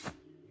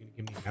 You gonna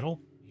give me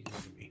metal? You gonna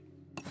give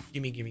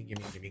me?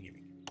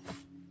 Gimme.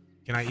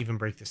 Can I even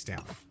break this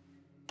down?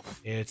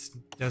 It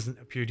doesn't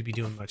appear to be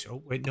doing much.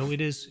 Oh, wait, no,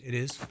 it is. It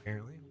is,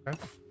 apparently. Okay,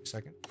 a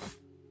second.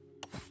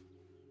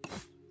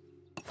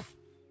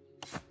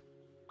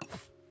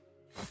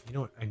 You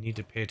know what I need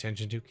to pay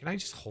attention to? Can I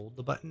just hold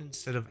the button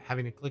instead of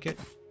having to click it?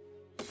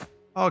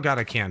 Oh, God,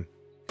 I can.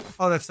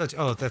 Oh, that's such...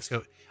 Oh, that's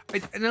good.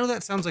 I know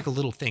that sounds like a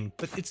little thing,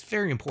 but it's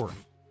very important.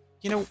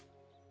 You know,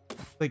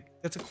 like,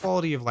 that's a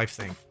quality of life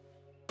thing.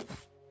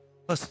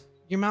 Plus,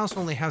 your mouse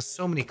only has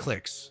so many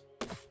clicks.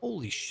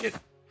 Holy shit.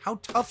 How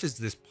tough is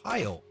this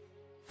pile?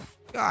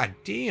 God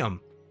damn.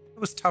 That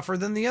was tougher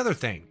than the other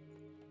thing.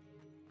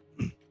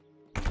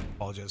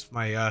 Apologize.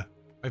 My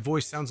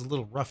voice sounds a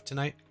little rough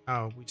tonight.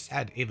 We just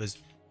had Ava's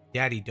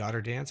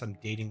daddy-daughter dance. I'm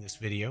dating this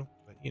video,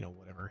 but you know,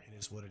 whatever. It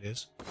is what it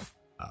is.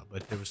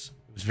 But it was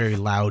very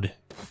loud.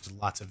 There was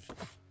lots of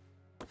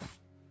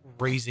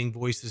raising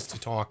voices to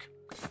talk.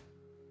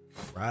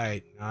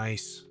 Right.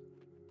 Nice.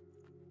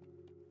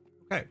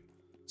 Okay.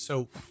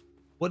 So,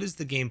 what is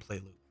the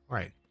gameplay loop? All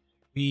right.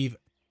 We've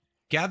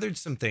gathered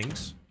some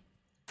things.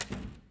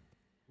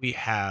 We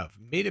have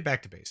made it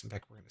back to base. In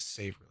fact, we're going to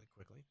save really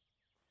quickly.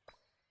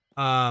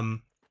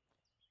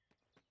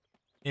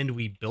 And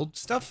we build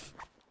stuff.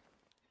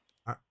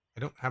 I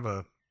don't have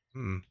a...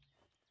 Let's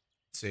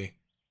see.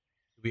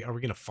 Are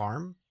we going to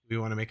farm? Do we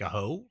want to make a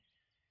hoe?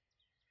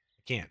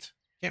 I can't.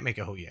 Can't make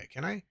a hoe yet,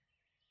 can I?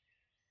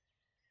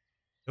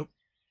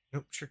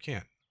 Nope, sure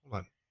can't. Hold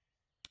on.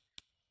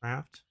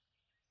 Craft.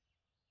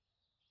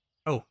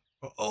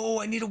 Oh,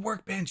 I need a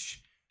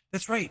workbench.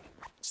 That's right.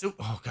 So,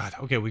 oh God.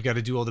 Okay, we got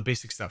to do all the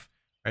basic stuff.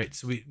 All right,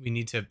 so we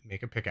need to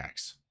make a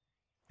pickaxe.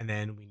 And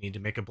then we need to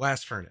make a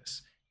blast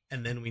furnace.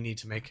 And then we need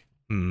to make...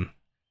 Okay,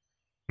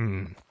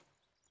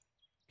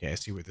 I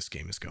see where this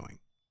game is going.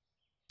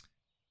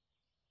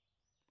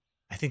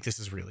 I think this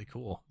is really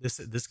cool.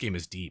 This game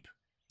is deep.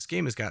 This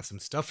game has got some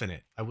stuff in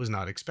it I was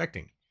not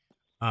expecting.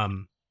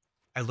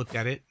 I looked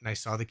at it and I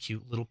saw the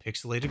cute little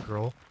pixelated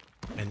girl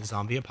and the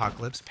zombie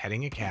apocalypse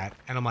petting a cat,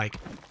 and I'm like,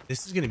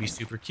 this is going to be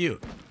super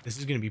cute. This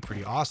is going to be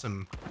pretty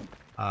awesome.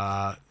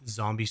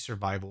 Zombie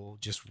survival,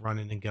 just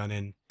running and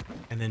gunning,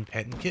 and then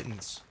petting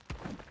kittens.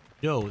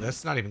 No,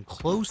 that's not even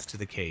close to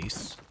the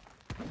case.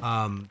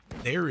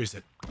 There is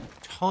a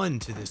ton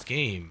to this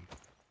game.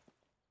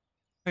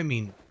 I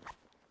mean,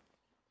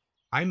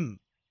 I'm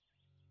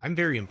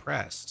very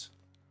impressed.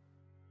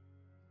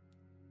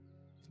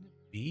 Isn't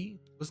it B?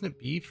 Wasn't it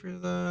B for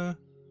the...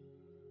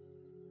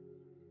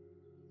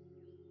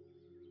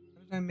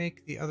 How did I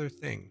make the other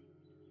thing?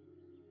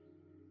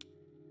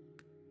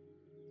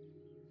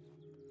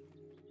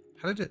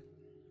 How did it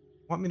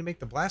want me to make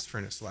the blast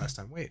furnace last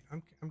time? Wait,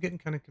 I'm getting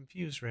kind of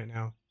confused right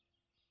now.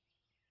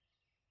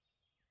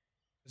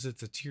 Is it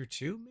the tier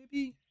 2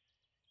 maybe?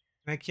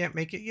 And I can't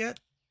make it yet?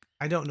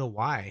 I don't know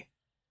why.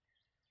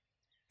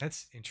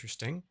 That's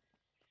interesting. Am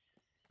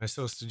I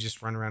supposed to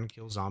just run around and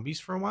kill zombies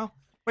for a while?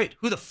 Wait,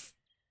 who the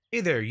Hey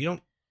there,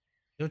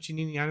 don't you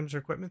need any items or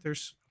equipment?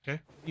 There's...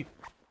 Okay. What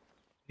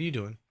are you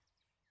doing?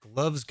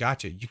 Gloves,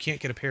 gotcha. You can't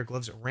get a pair of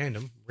gloves at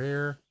random.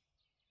 Rare.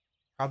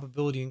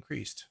 Probability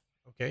increased.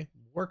 Okay.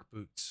 Work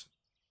boots.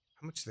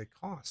 How much do they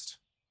cost?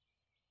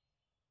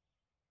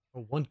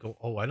 Oh, 1 gold.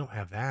 Oh, I don't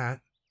have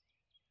that.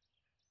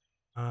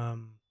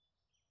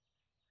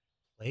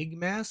 Plague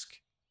mask?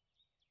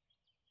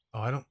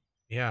 Oh, I don't...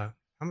 Yeah.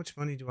 How much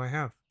money do I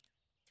have?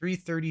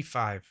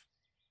 335.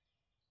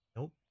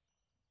 Nope.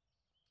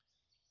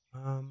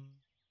 A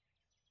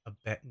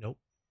bet. Nope.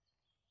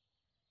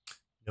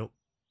 Nope.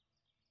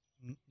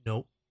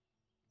 Nope.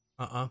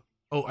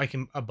 Oh, I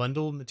can... A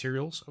bundle of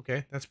materials.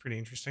 Okay, that's pretty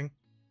interesting.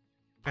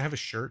 I have a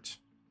shirt.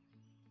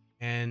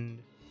 And...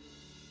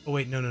 Oh,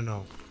 wait.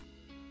 No.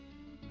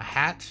 A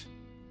hat.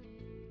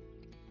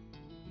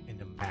 And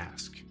a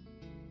mask.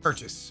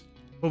 Purchase.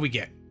 What we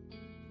get?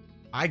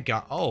 I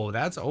got... Oh,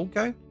 that's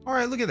okay. All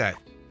right, look at that.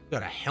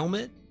 Got a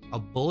helmet. A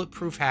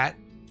bulletproof hat.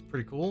 It's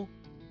pretty cool.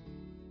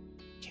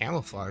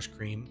 Camouflage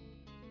cream.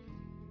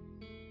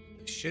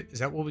 Shit, is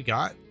that what we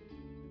got?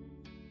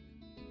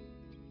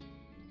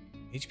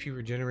 HP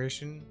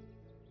regeneration.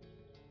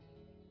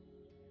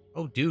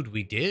 Oh, dude,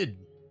 we did.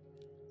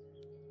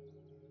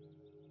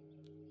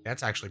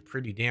 That's actually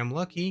pretty damn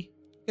lucky.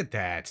 Look at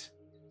that.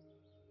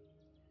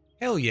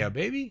 Hell yeah,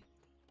 baby.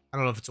 I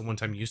don't know if it's a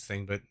one-time use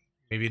thing, but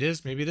maybe it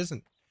is, maybe it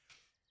isn't.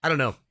 I don't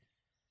know.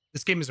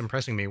 This game is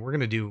impressing me. We're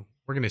gonna do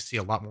we're gonna see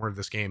a lot more of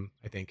this game.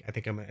 I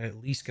think I'm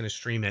at least gonna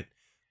stream it,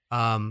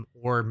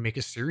 or make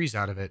a series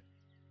out of it.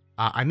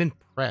 I'm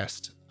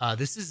impressed.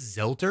 This is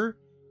Zelter.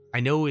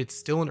 I know it's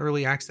still in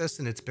early access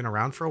and it's been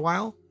around for a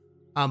while,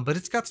 but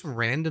it's got some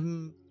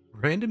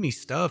randomy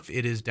stuff.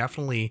 It is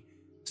definitely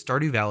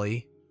Stardew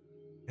Valley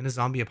in a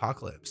zombie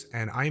apocalypse,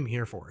 and I'm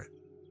here for it.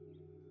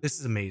 This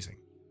is amazing.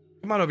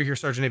 Come on over here,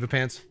 Sergeant Ava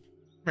Pants.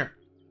 Come here.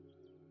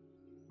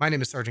 My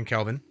name is Sergeant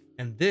Kelvin,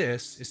 and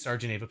this is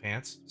Sergeant Ava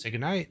Pants. Say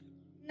goodnight.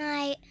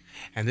 Night.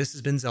 And this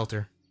has been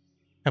Zelter.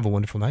 Have a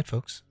wonderful night,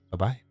 folks.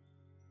 Bye-bye.